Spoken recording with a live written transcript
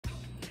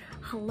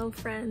Hello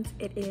friends,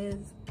 it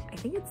is, I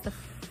think it's the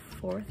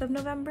 4th of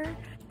November.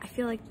 I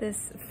feel like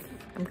this,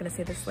 I'm gonna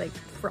say this like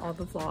for all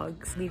the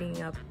vlogs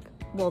leading up,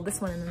 well this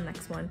one and the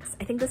next one.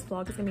 I think this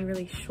vlog is gonna be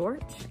really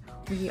short.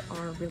 We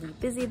are really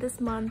busy this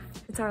month.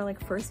 It's our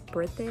like first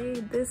birthday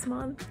this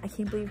month. I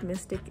can't believe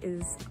Mystic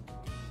is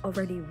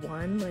already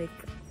 1, like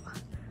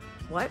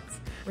what?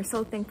 We're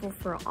so thankful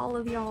for all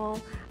of y'all.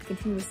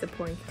 Continuous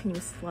support and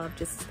continuous love it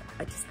just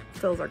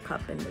fills our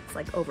cup and it's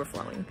like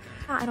overflowing.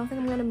 I don't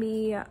think I'm gonna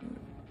be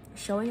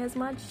showing as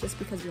much just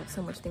because we have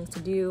so much things to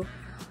do.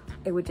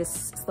 It would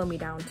just slow me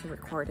down to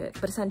record it.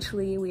 But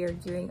essentially we are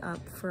gearing up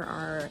for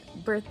our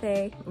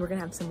birthday. We're gonna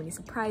have so many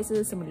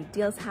surprises, so many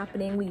deals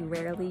happening. We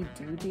rarely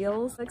do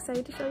deals. I'm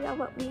excited to show y'all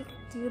what we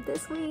do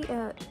this week.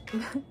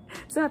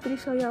 So happy to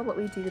show y'all what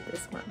we do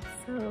this month.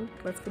 So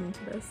let's get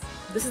into this.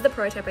 This is the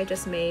prototype I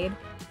just made.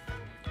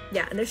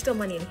 Yeah, and there's still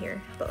money in here,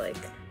 but like,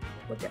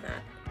 look at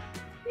that.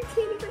 You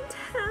can't even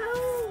tell.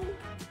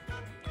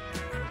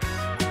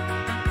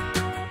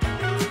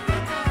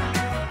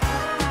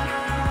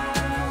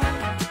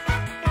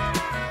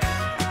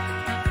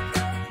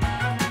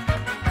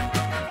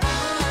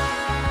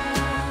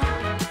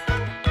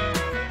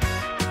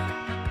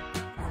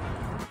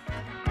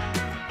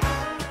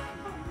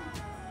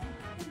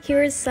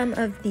 Here is some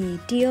of the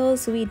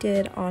deals we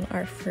did on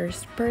our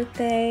first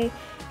birthday,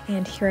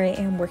 and here I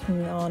am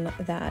working on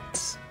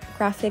that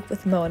graphic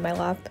with Mo in my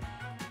lap.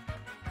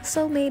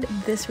 So made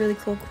this really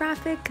cool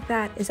graphic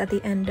that is at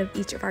the end of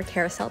each of our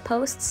carousel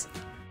posts.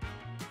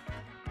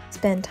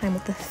 Spend time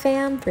with the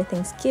fam for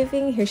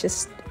Thanksgiving. Here's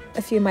just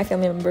a few of my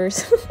family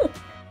members.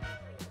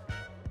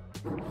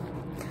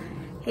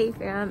 Hey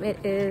fam,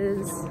 it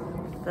is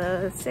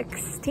the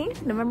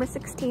 16th, November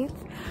 16th.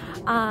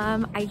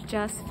 I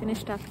just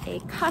finished up a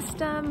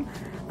custom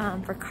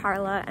for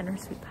Carla and her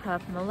sweet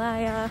pup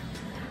Malaya.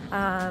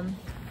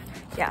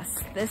 Yes,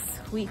 this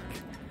week,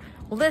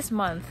 well this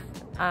month,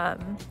 there's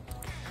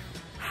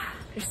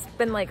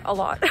been like a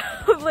lot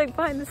of like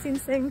behind the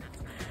scenes things.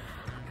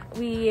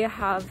 We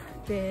have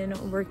been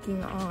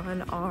working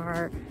on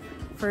our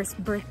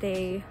first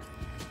birthday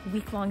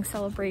week-long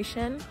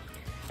celebration.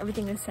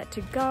 Everything is set to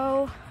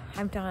go.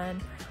 I've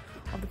done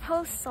all the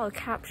posts, all the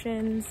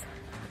captions,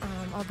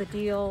 all the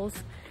deals,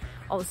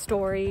 all the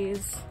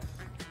stories,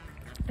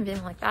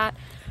 everything like that.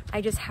 I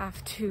just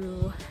have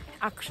to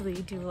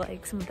actually do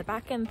like some of the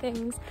back end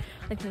things,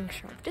 like making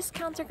sure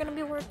discounts are going to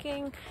be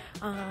working.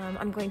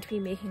 I'm going to be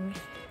making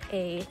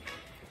a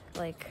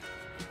like,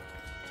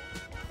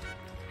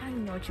 I don't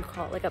even know what you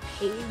call it, like a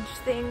page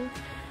thing.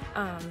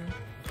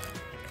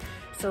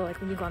 So like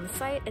when you go on the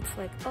site, it's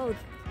like, oh,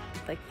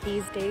 like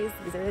these days,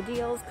 these are the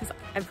deals, because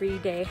every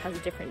day has a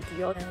different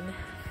deal. And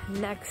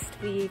next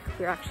week,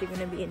 we're actually going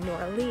to be in New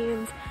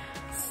Orleans.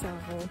 So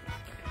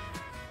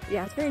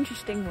yeah, it's very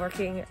interesting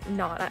working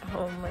not at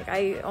home. Like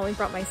I only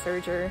brought my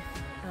serger,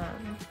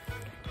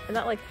 and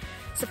that like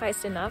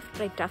sufficed enough,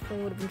 but I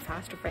definitely would have been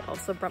faster if I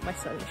also brought my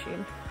sewing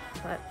machine.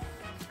 But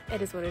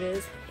it is what it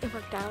is. It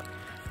worked out.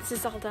 This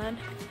is all done.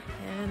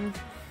 And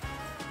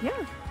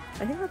yeah,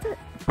 I think that's it.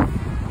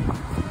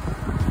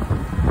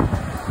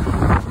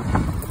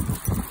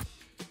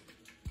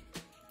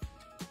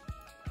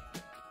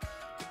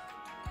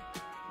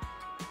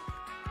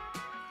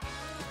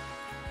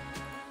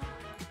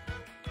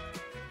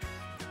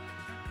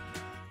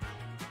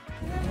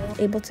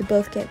 Able to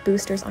both get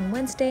boosters on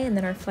Wednesday, and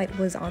then our flight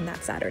was on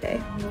that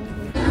Saturday.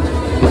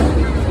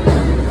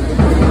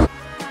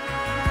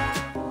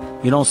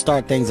 You don't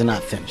start things and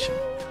not finish them.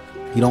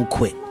 You don't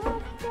quit.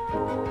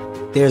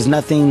 There's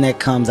nothing that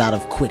comes out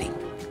of quitting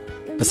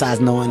besides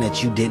knowing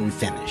that you didn't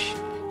finish.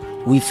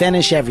 We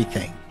finish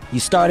everything. You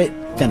start it,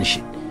 finish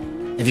it.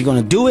 If you're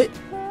gonna do it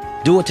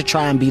to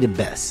try and be the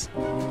best.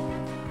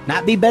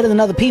 Not be better than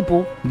other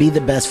people, be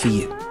the best for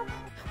you.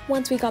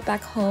 Once we got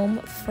back home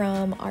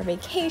from our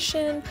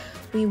vacation,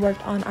 we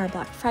worked on our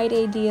Black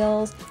Friday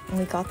deals and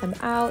we got them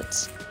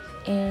out.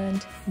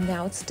 And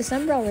now it's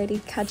December already.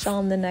 Catch y'all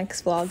in the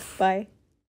next vlog. Bye.